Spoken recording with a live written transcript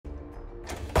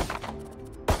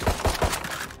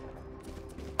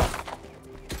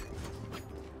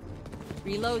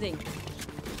Reloading.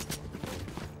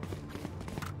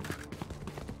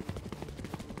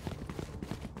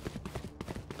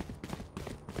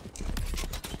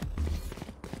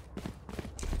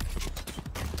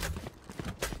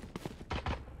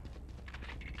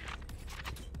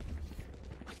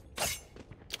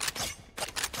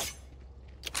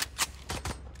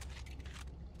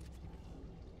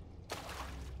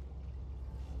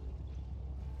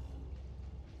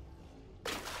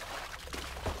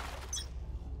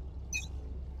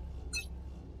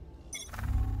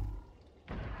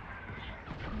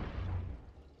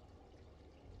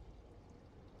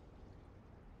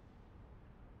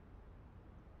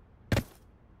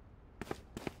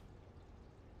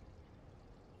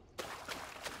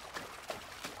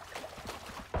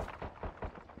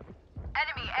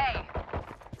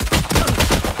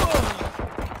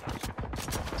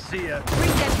 See ya.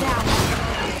 Bring them down.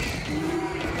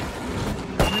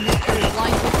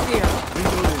 Blind with fear.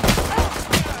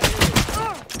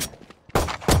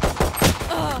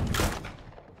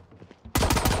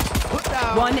 Put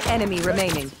down. One enemy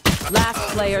remaining. Last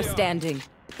player standing.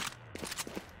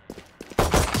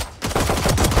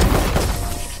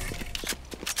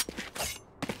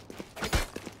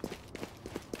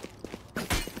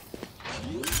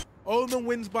 Omen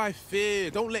wins by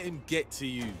fear. Don't let him get to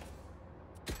you.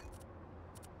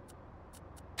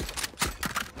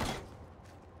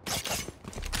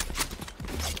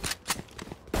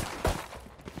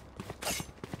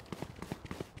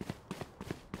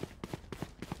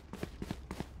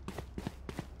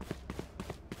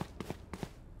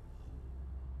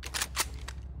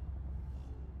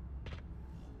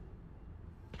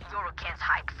 Yoru can't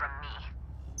hide from me.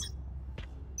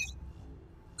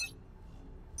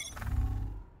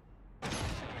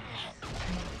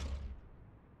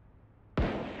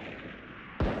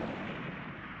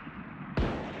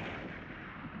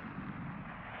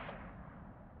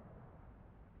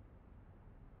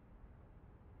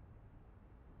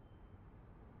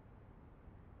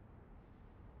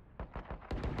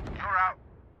 You're out.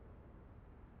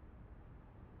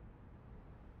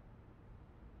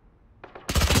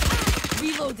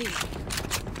 Reloading.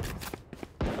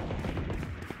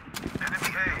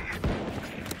 Enemy A.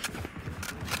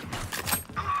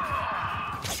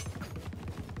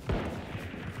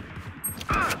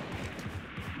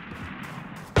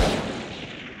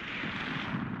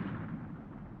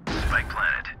 Spike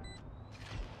planted.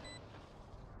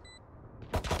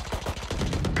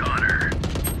 Gunner.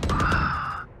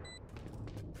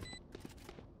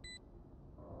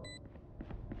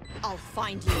 I'll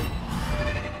find you.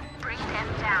 Bring them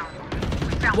down.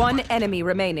 We found One enemy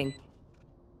remaining.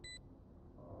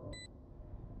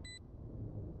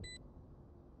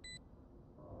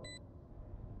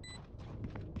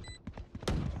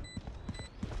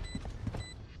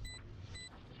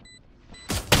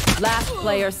 Last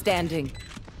player standing.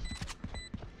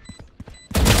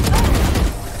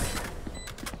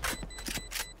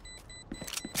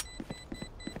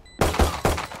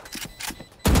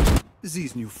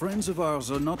 These new friends of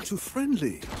ours are not too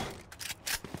friendly.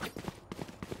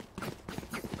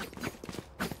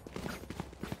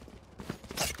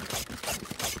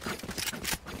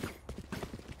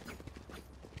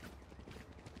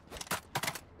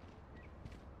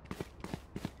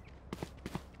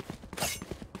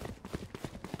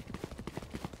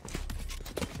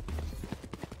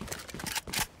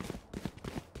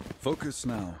 Focus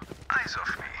now. eyes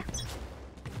off me.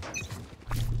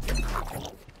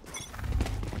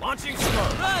 Launching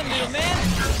smoke. Run, little man.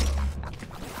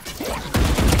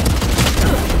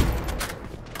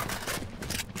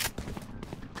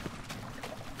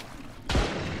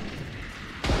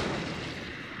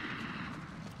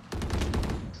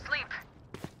 Sleep.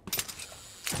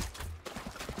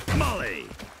 Molly!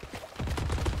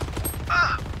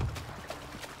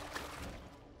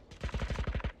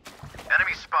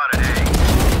 Enemy spotted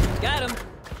A. Got him.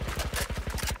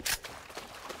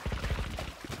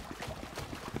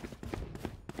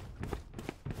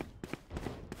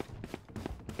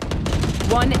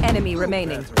 One enemy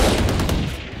remaining.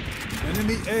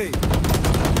 Enemy A.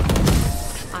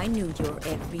 I knew your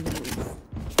every move.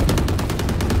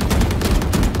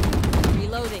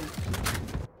 Reloading.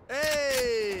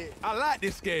 Hey, I like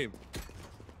this game.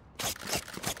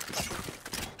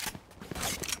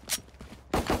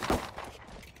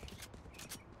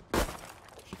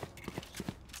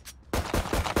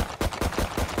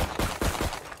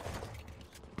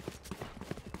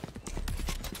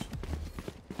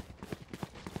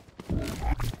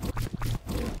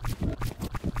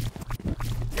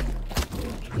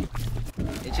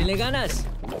 Échenle ganas.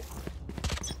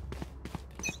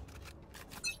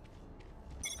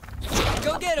 Go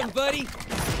him, buddy.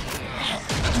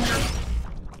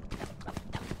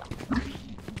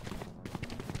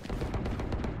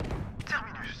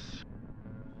 Terminus.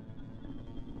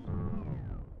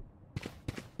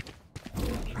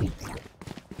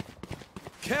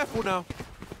 Careful now.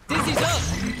 Dizzy's up.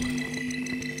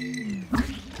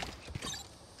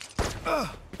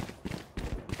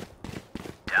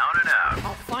 Down and out.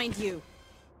 I'll find you.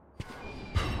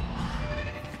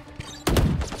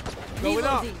 Going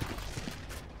up. Reloading.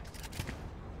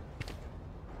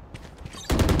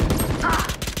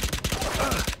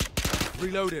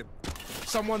 Reloading.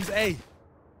 Someone's A.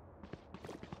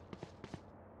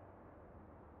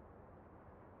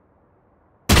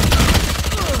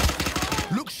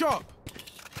 Look sharp.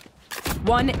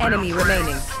 One enemy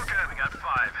remaining. Okay, we got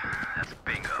 5. That's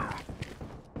bingo.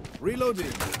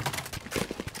 Reloading.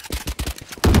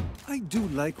 I do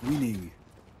like winning.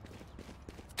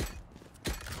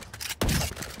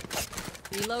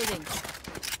 Reloading.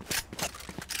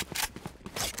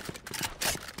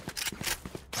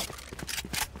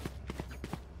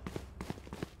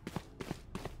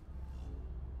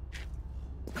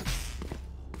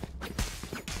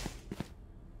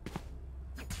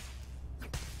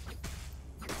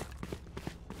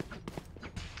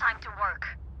 Time to work.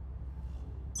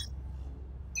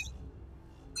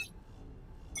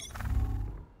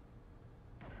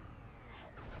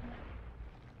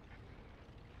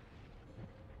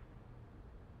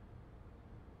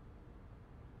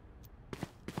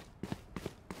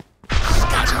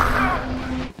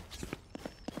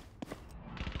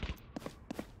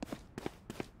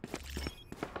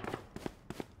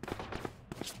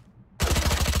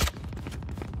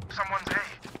 Someone's A.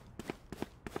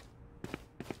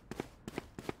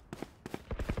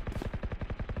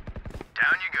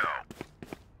 Down you go.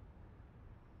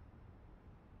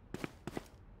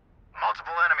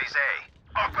 Multiple enemies, A.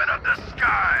 Open up the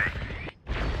sky!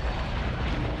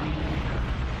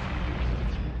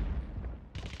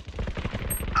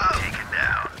 Taken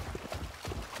down.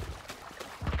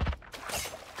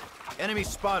 Enemy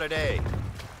spotted A.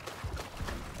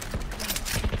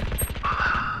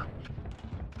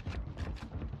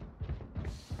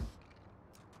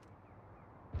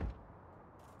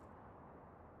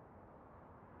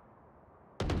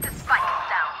 The spike is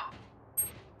down.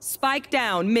 Spike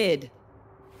down mid.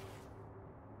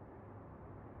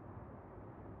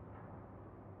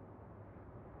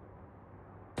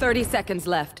 Thirty seconds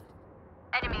left.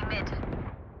 Enemy mid.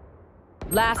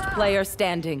 Last player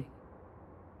standing.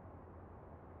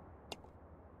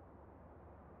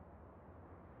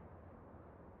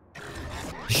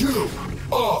 You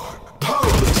are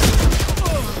powerless.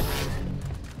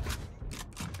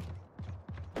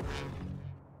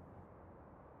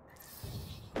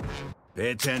 Pay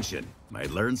attention.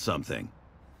 Might learn something.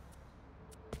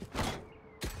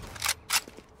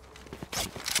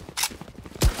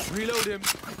 Reload him.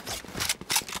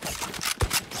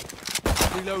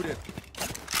 Reloaded.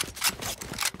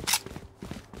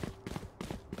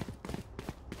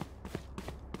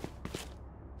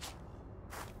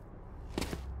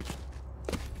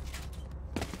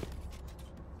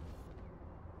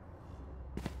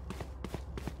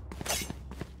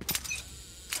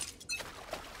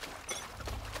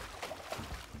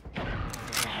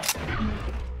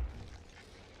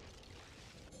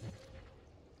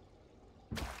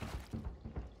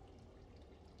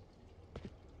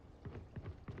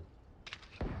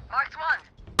 Marked 1.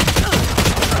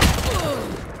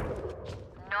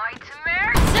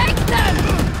 Nightmare. Take them!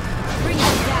 Bring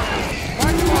them down.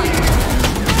 Mark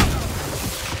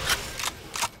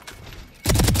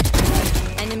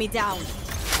 1. Enemy down.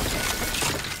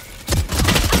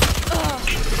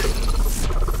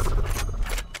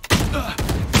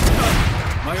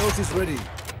 My ult is ready.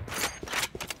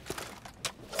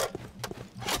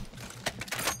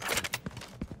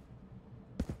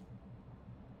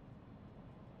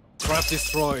 Trap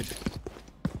destroyed.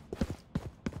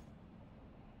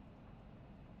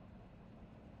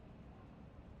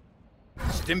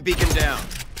 Stim beacon down.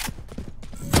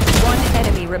 One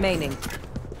enemy remaining.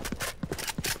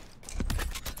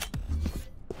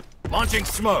 Launching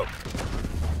smoke.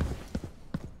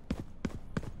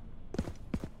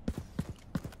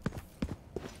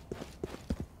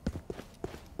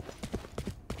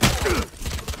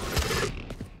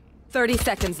 Thirty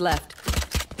seconds left.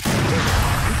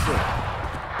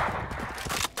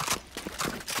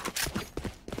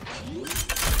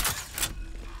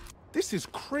 This is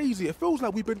crazy. It feels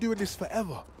like we've been doing this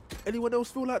forever. Anyone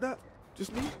else feel like that?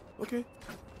 Just me? Okay.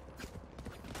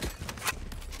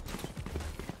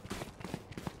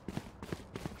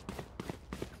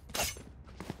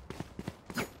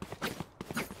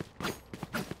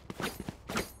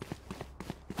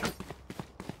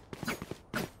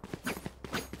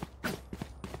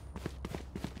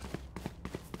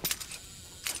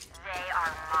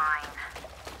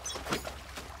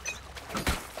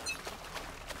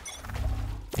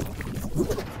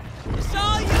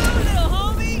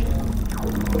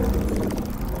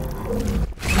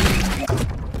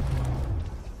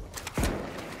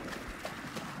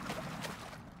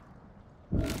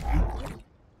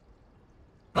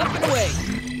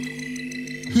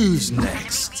 Who's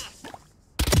next?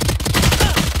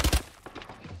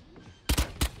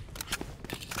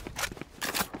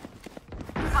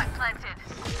 Spike planted.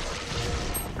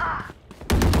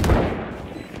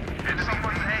 Into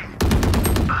someone's A.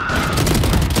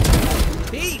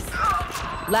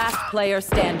 Last player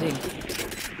standing.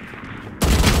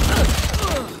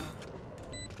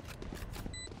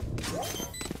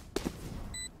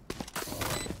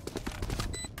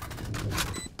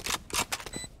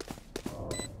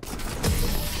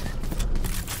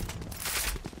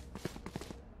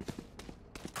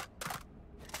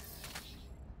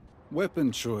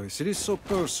 Weapon choice. It is so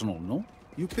personal, no?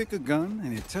 You pick a gun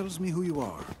and it tells me who you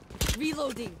are.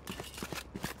 Reloading.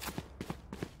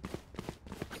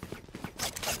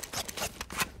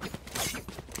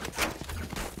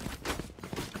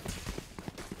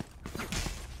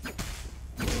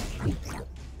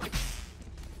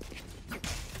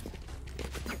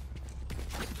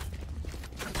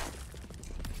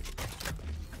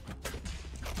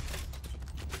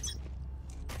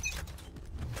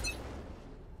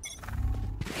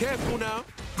 Careful now.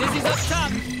 This is up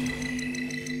top.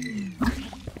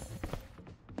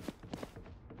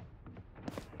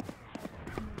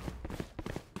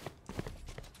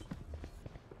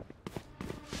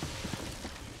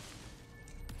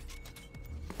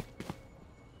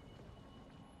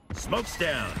 Smoke's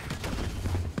down.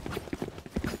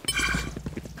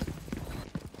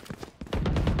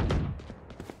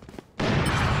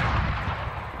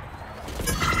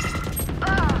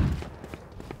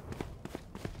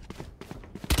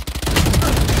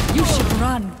 You should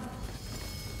run.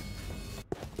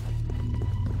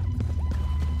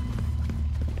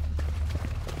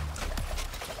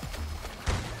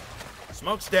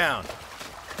 Smoke's down.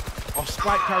 Our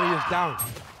spike carrier's down.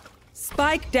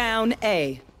 Spike down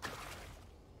A.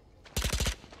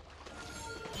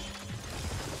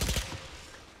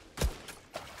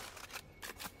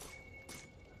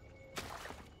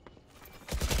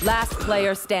 Last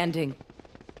player standing.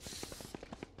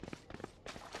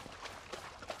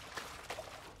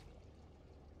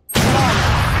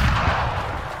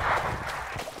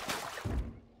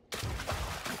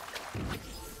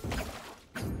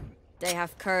 They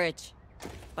have courage,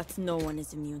 but no one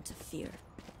is immune to fear.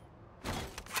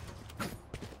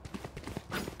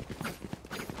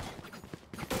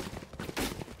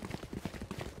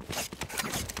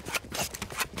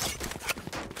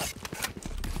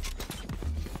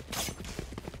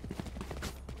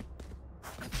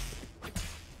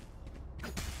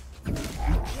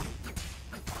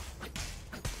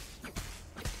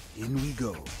 In we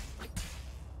go.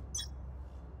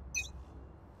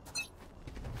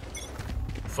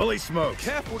 Fully smoked.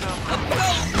 Careful now.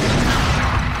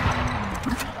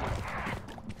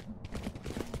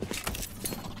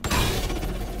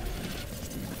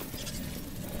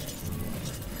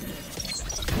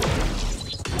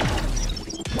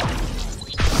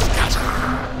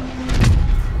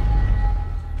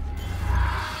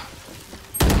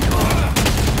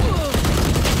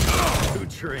 Who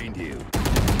trained you?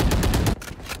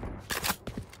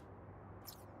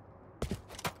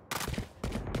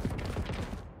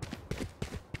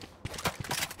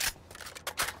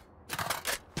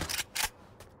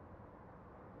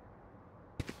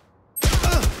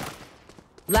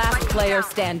 Last player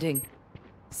standing.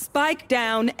 Spike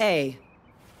down A.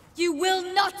 You will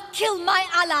not kill my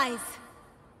allies!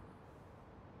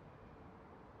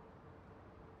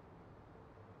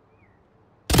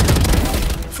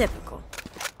 Typical.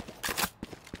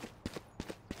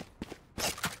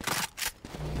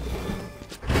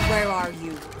 Where are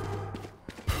you?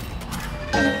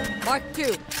 Mark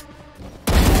 2.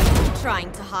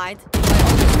 Trying to hide. My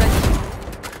ult is ready.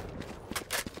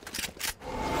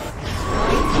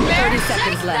 30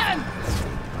 seconds left.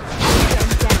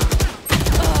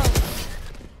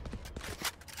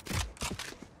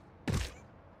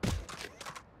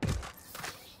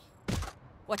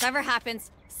 Whatever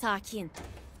happens, sakin.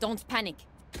 Don't panic.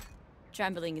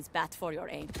 Trembling is bad for your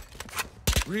aim.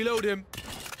 Reload him.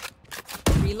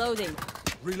 Reloading.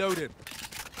 Reload him.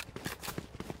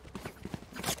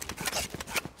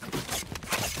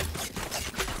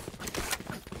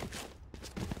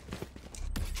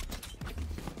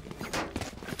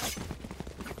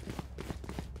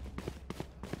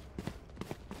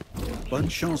 Bonne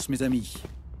chance, mes amis.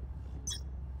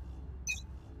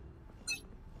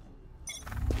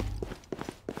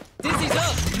 This is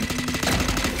up!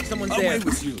 Someone's Away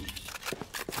with you.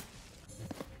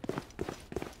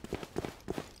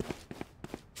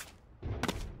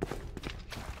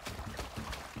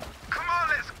 Come on,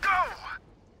 let's go!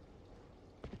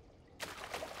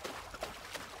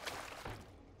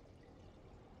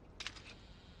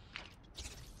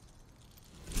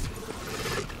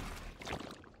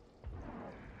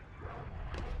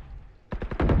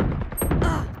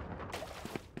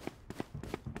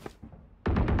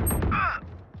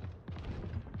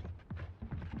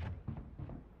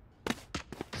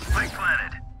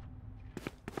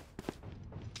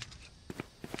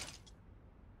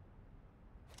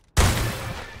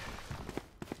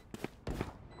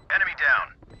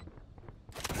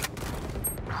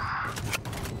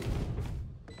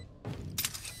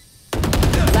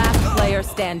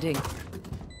 player standing.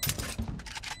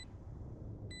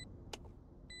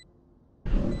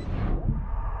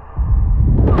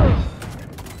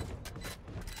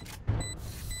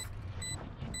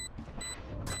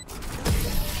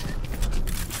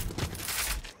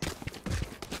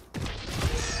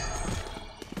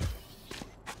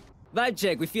 Vibe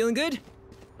check, we feeling good?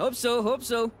 Hope so, hope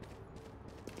so.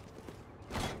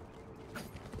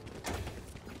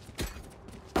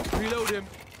 Reload him.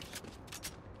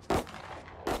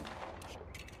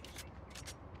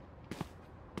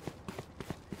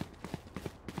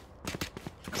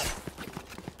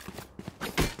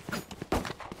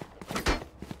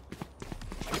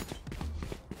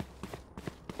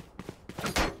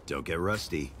 Don't get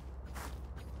rusty.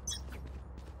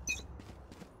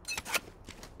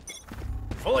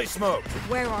 Fully smoked.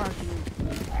 Where are you?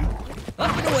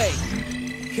 Up and away.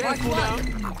 Careful now.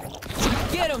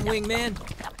 What? Get him, wingman.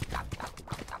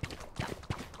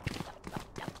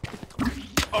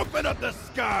 Open up the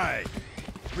sky.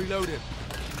 Reload him.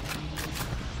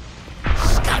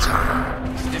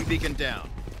 Stim beacon down.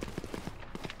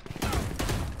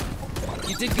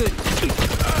 You did good.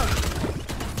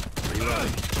 Reload.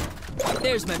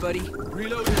 There's my buddy.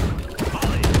 Reload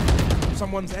him.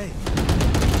 Someone's A.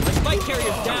 The spike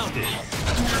carrier's down.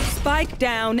 Spike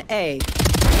down A.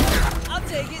 I'll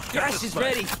take it. Crash is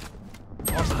ready.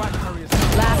 Our spike carrier's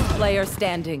down. Last player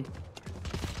standing.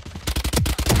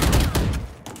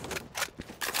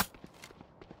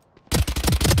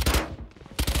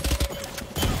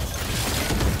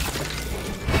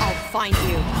 I'll find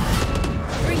you.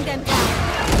 Bring them down.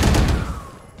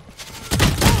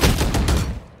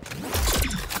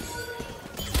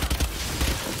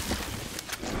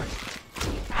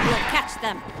 We'll catch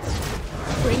them.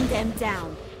 Bring them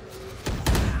down.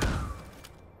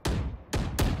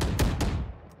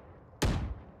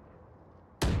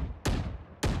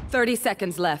 Thirty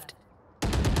seconds left.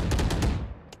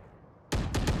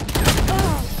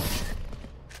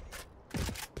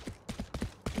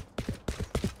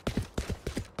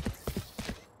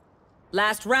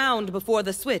 Last round before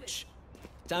the switch.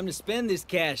 Time to spend this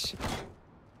cash.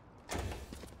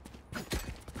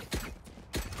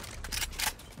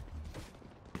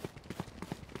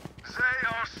 They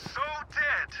are so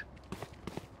dead.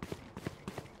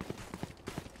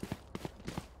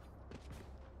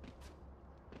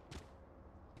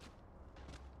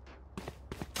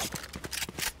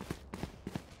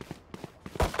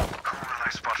 Who will I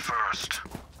spot first?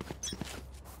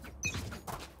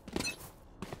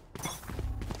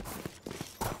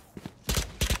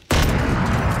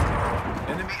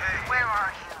 Enemy A. Where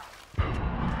are you?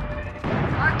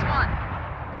 Marked one.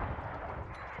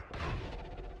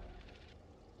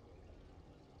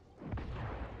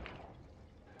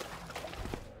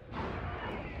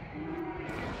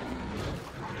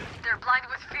 They're blind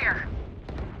with fear.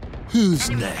 Who's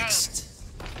Enemy next?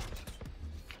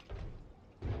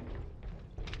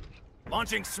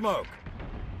 Launching smoke.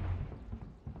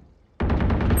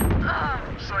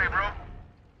 Sorry, bro.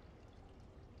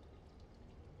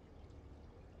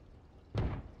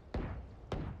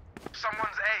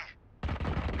 Someone's A.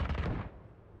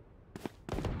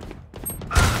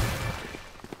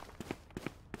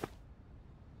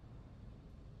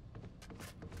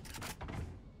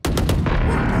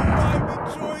 I'm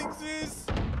enjoying this.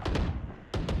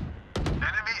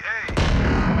 Enemy A.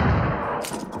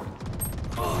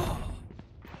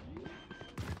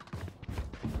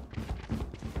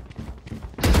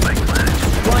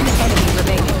 One enemy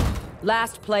remaining.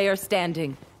 Last player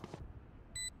standing.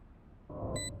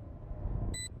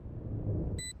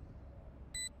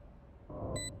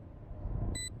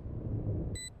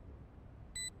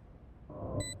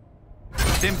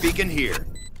 Stim beacon here.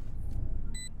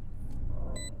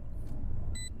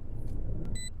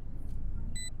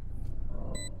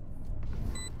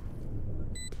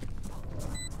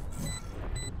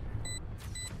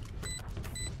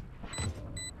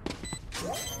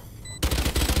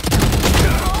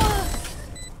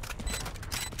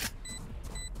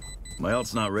 My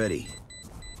ult's not ready.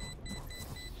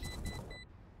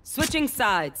 Switching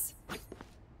sides.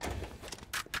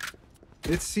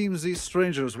 It seems these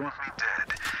strangers want Me dead.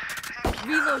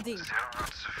 Reloading. Zero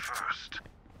rounds first.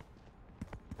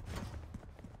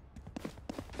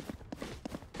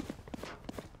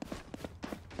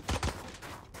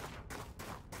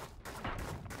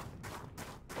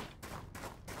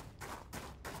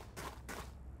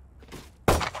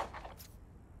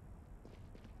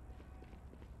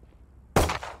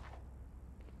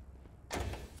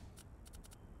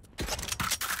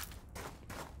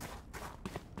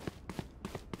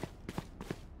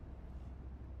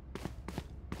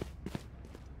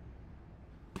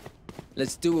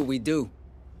 Let's do what we do.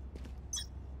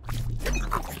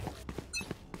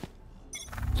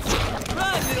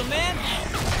 Run, little man!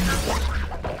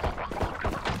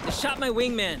 They shot my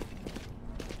wingman.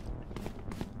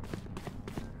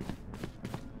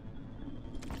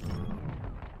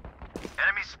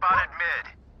 Enemy spotted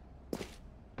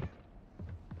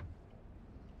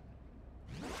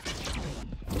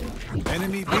mid.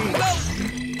 Enemy B. Go!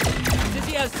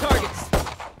 Dizzy has targets.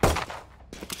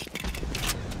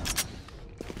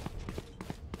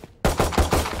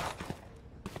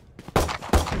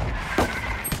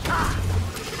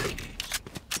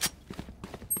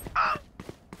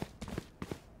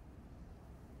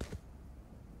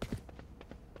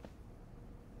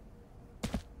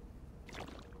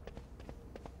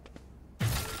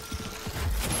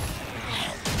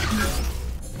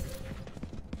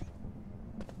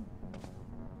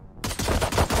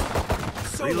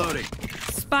 Reloading.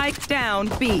 Spike down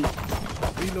B.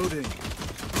 Reloading.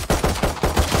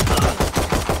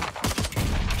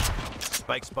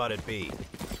 Spike spotted B.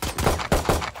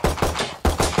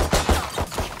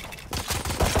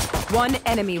 One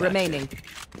enemy remaining.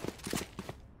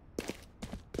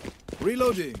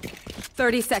 Reloading.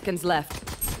 30 seconds left.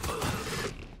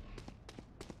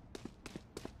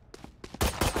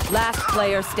 Last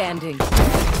player standing.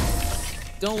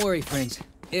 Don't worry, friends.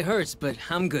 It hurts, but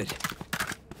I'm good.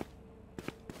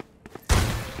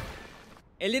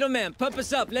 Hey, little man, pump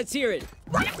us up. Let's hear it.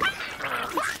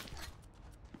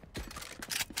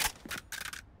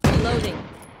 Reloading.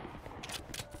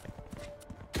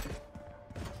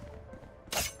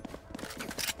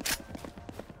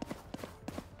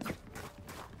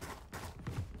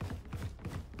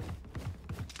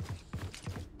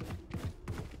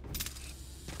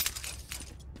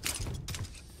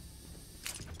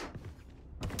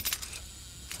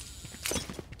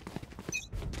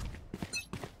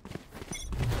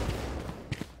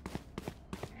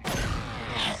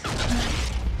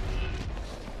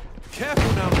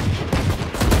 Careful now.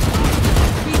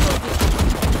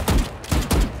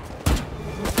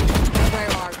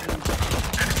 Where are you?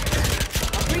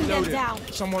 I'll bring them down.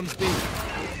 Someone's B. You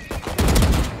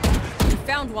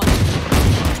found one.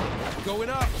 Going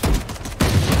up.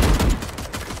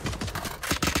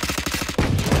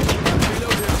 No,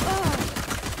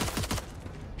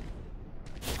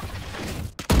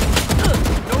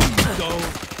 you don't.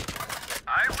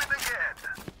 I win again.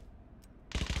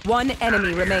 One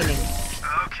enemy remaining.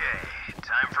 Okay,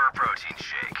 time for a protein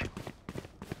shake.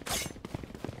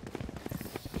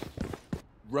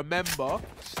 Remember,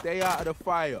 stay out of the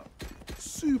fire.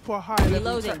 Super high level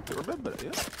Reloading. tactic. Remember that,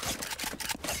 yeah?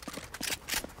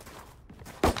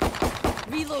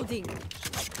 Reloading.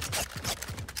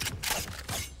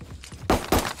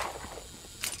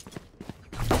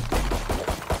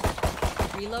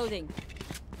 Reloading.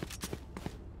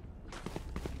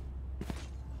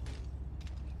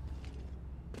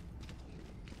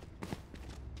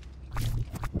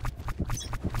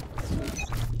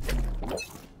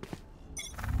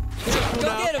 Go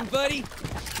get him, buddy!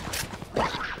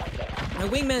 My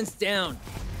wingman's down.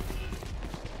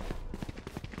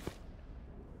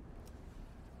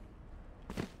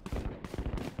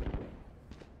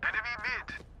 Enemy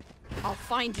mid. I'll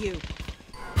find you.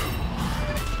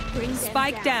 Bring them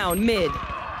Spike down mid.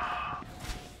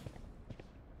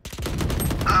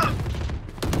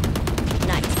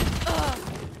 Nice.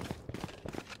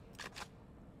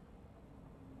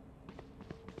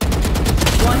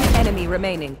 One enemy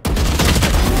remaining.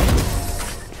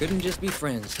 Couldn't just be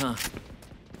friends, huh?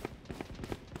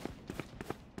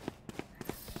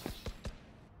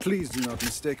 Please do not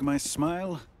mistake my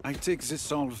smile. I take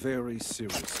this all very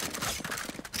seriously.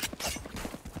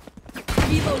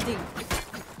 Reloading.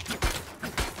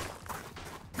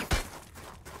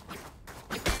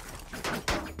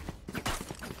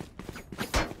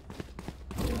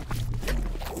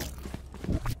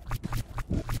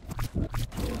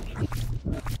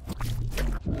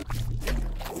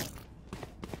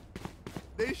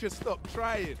 They should stop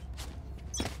trying.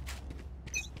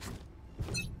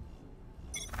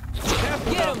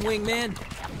 Careful Get now. him, wingman!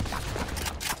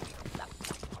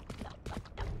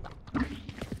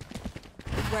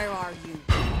 Where are you?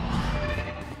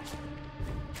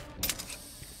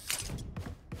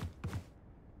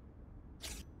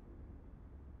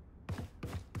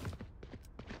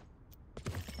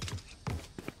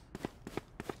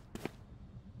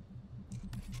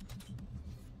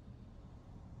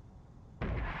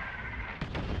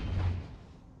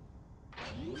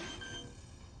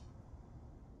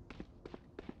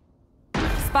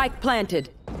 Spike planted.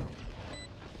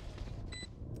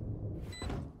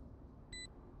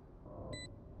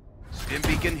 Stim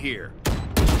beacon here.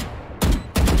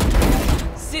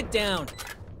 Sit down.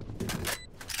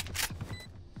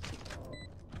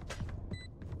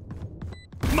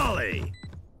 Molly!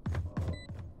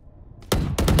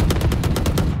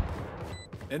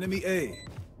 Enemy A.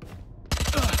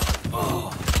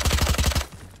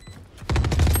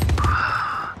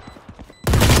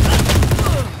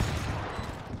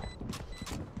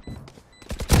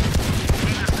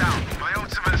 He's down. My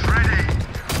ultimate's ready.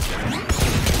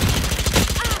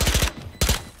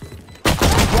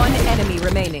 One enemy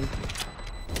remaining.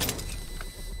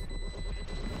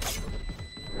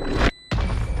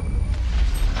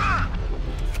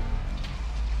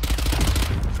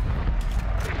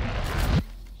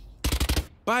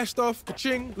 Buy stuff,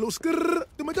 ka-ching, little skrrr,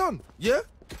 then we're done. Yeah?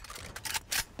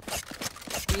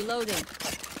 Reloading.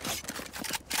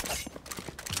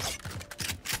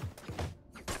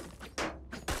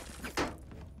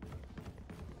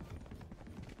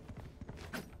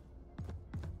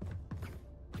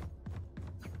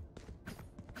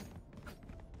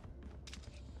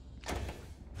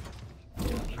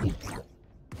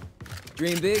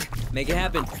 Dream big, make it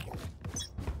happen.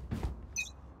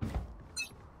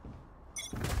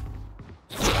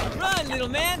 Run, little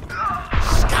man!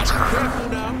 Careful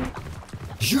now.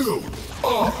 You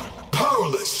are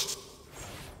powerless.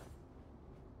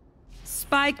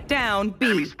 Spike down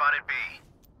Enemy B. spotted B.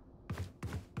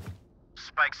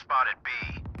 Spike spotted B.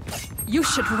 You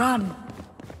should run.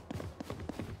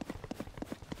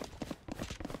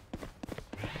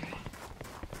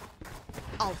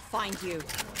 I'll find you.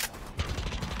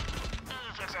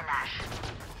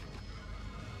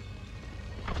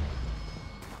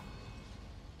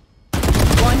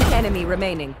 One enemy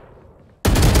remaining.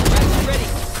 Ready.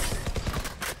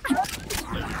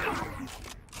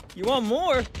 You want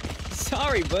more?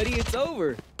 Sorry, buddy, it's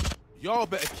over. Y'all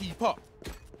better keep up.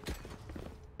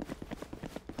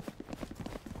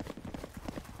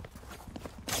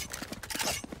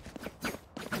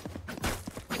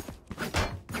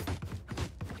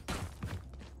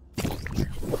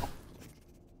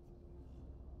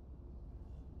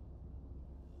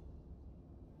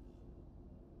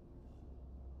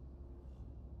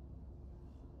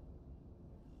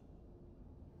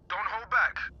 Don't hold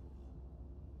back.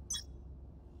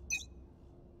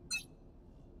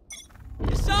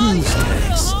 It's all you, little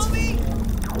homie!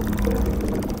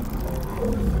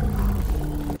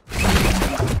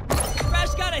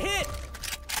 Crash got a hit!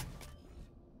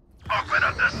 Open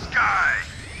up the sky.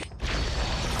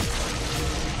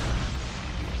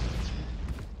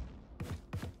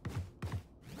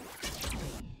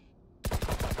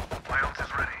 My ult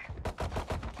is ready.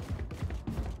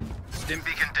 Stim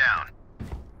beacon down.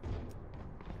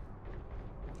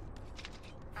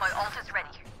 My ult is ready.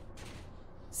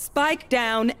 Spike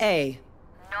down A.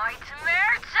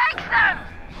 Nightmare takes them!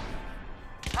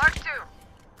 Mark 2.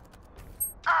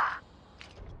 Ah!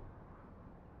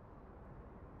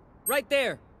 Right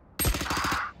there.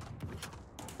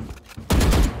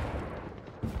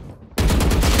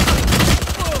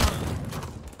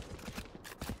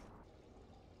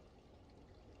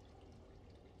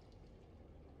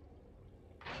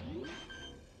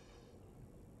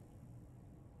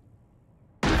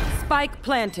 Spike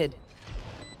planted.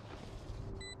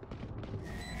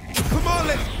 Come on,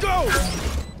 let's go!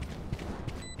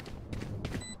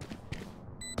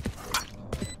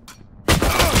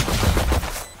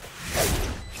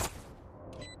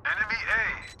 Enemy A.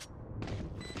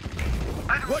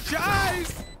 Watch your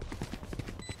eyes!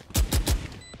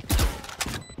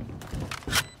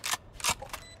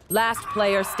 Last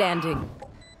player standing.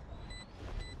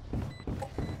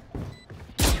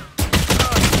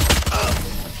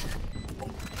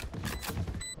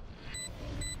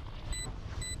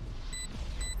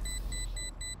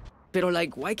 Pero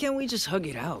like, why can't we just hug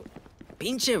it out?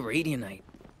 Pinche Radianite.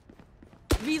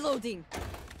 Reloading.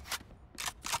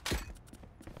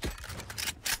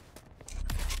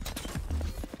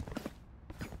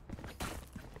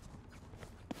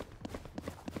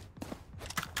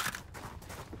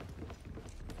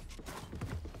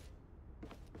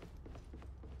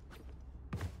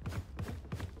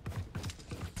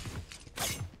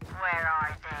 Where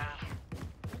are they?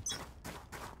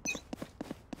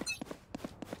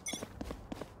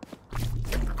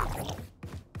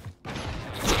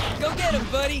 Go get him,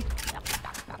 buddy!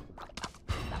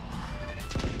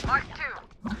 Mark 2.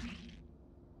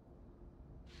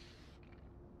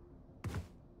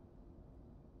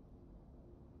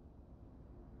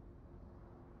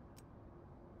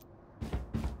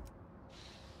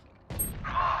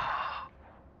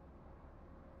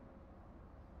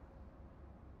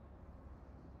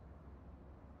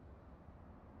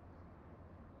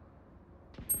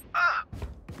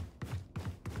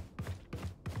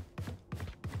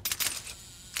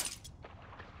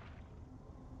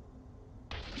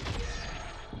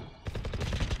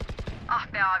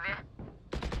 abi.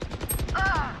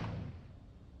 Ah!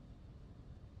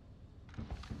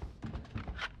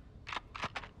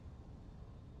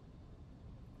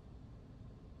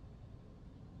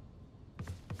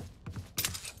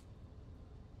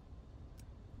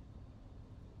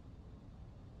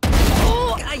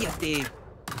 Cállate.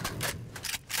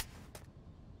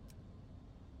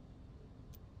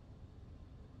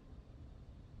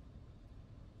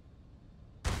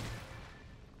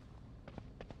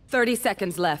 Thirty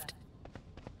seconds left.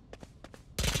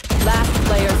 Last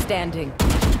player standing.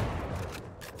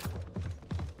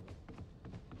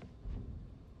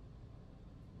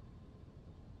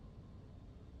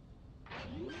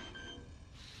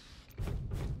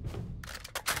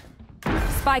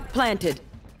 Spike planted.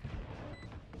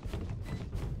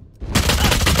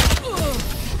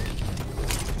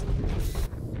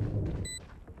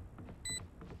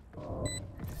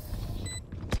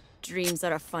 Dreams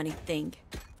are a funny thing.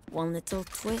 One little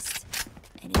twist,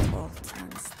 and it all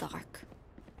turns dark.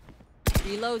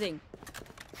 Reloading.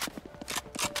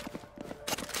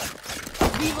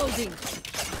 Reloading.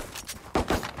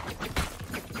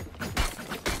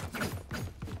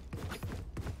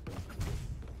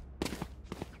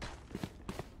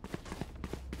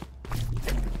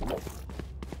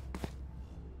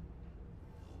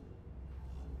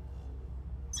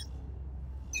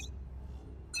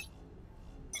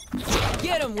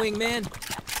 Get him, wingman.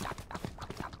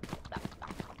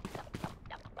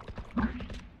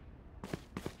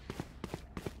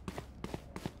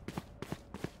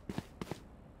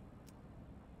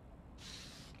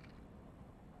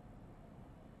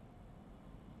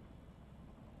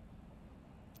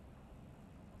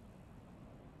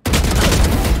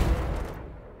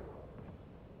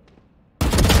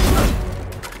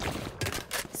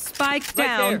 Spike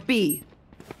down there. B.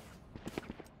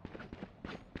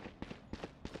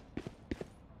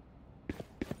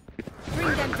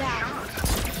 Bring them down.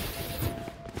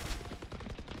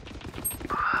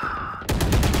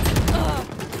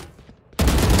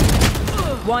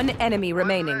 One enemy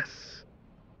remaining.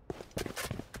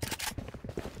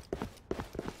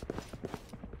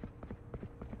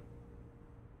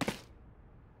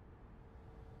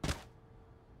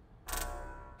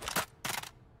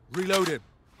 Reloading.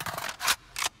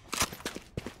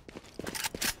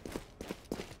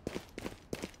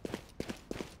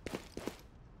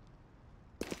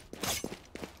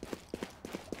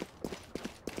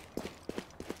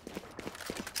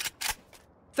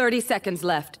 Thirty seconds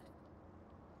left.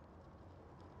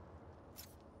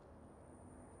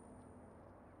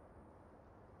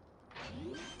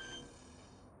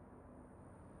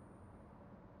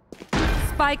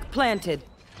 Spike planted.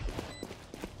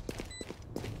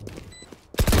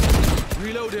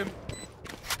 Reload him.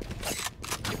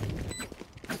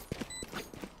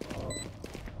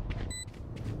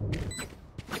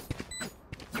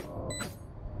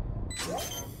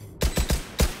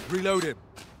 Reload him.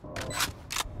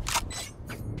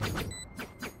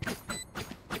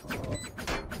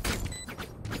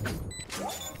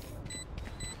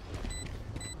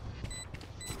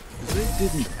 They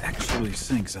didn't actually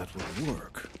think that would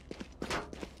work.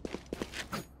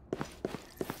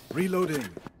 Reloading.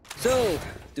 So,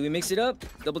 do we mix it up?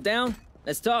 Double down?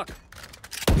 Let's talk.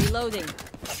 Reloading.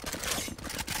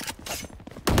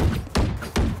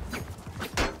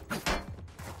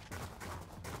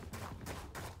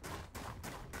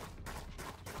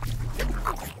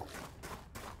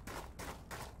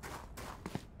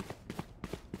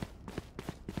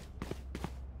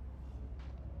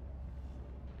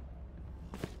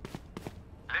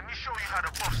 Let me show you how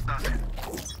the boss does it.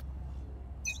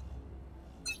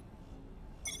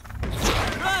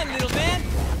 Run, little man!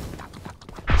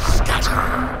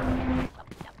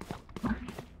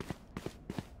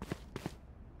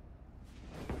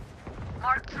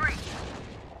 Mark 3.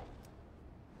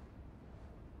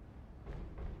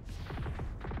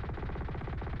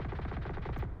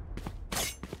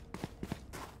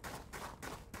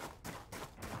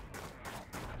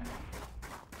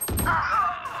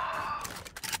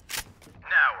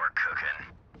 Now we're cooking.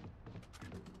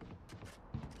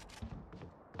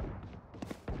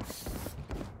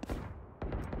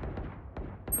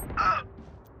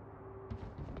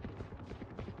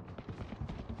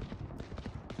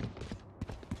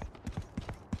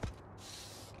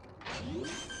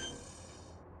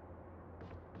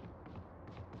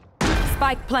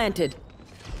 Spike planted.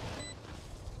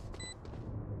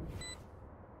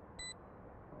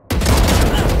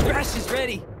 Thrash is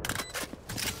ready.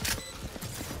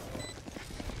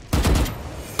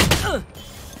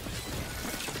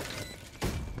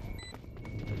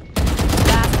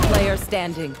 Last player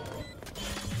standing.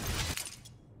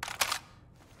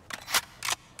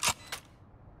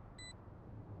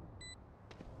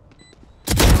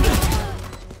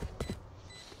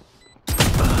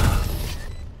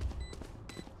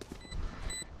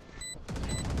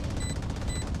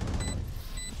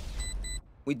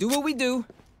 We do what we do,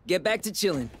 get back to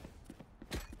chilling.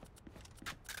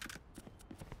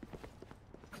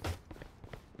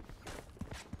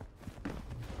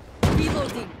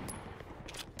 Reloading.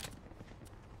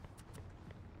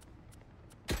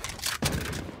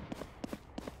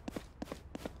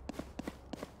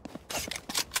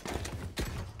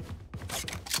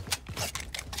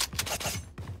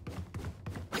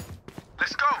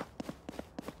 Let's go.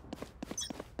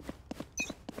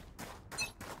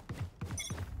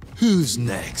 Who's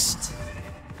next?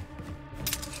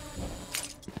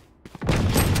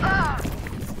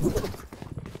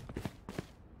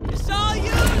 It's all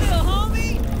you, little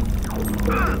homie!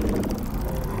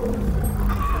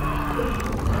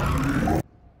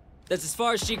 That's as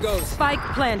far as she goes. Spike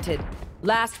planted.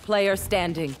 Last player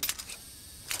standing.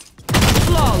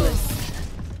 Flawless.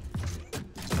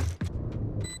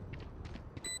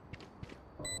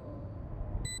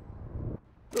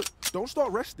 Look, don't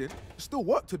start resting. There's still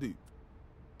work to do.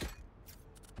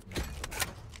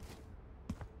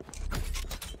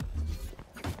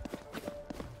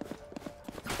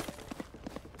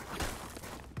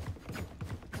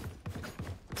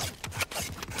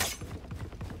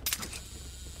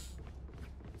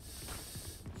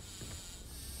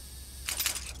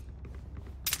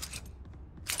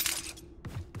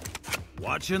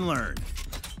 Watch and learn.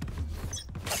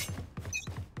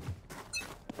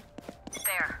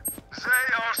 There.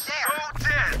 They are so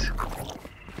dead.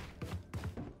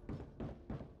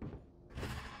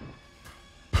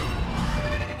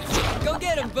 Go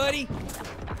get him, buddy!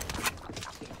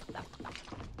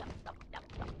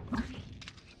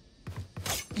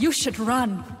 You should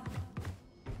run.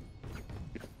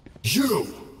 You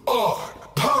are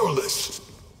powerless.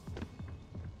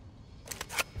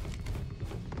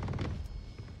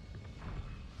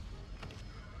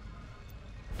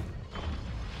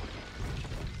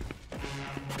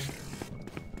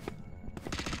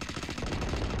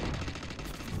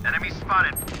 Enemy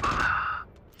spotted.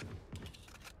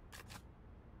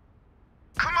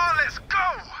 Come on, let's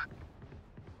go!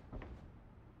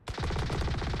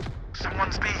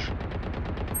 Someone's B.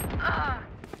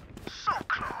 So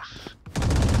close.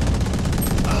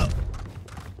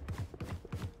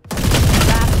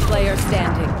 Last player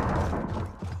standing.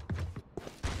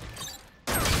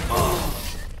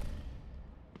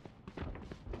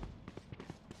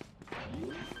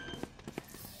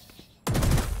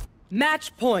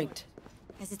 Match point.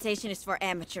 Hesitation is for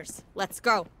amateurs. Let's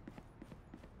go.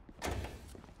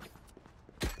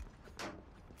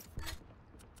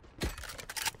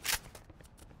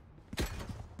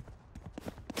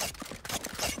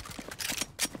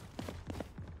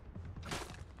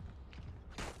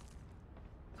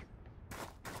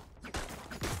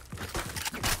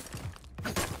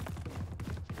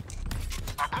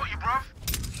 I got you, bruv.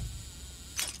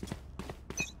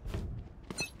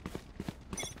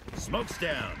 Smoke's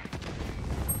down.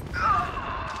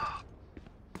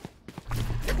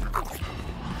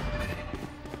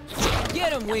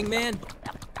 Get him, wingman!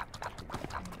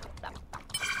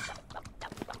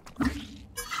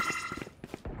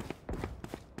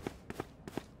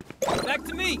 Back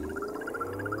to me!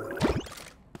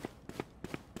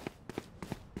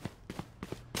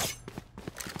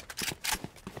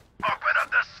 Open up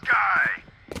the sky.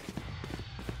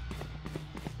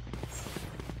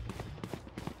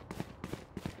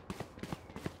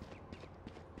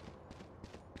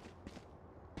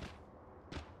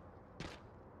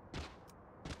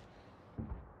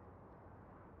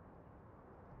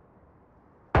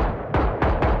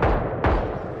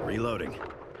 Reloading.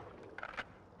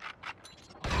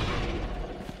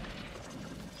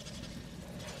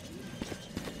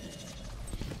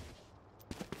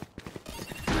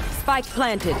 Spike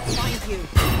planted. Find you.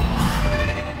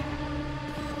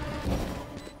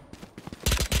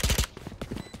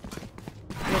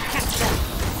 We'll catch them.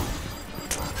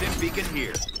 Tip beacon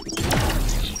here.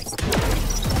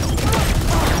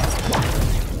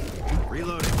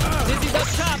 Reloading. Dizzy's up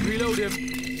top! Reload him.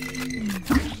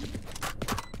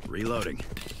 Reloading.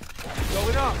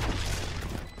 Going up.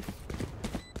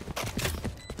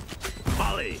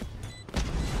 Molly.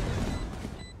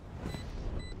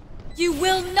 You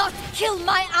will not kill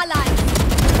my ally!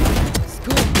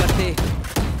 Scoop, Gatti.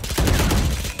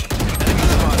 Enemy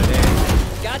spotted,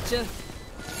 eh? Gotcha.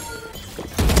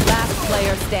 Last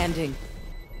player standing.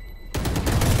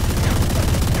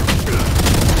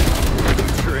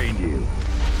 Who trained you?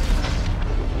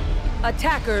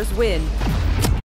 Attackers win.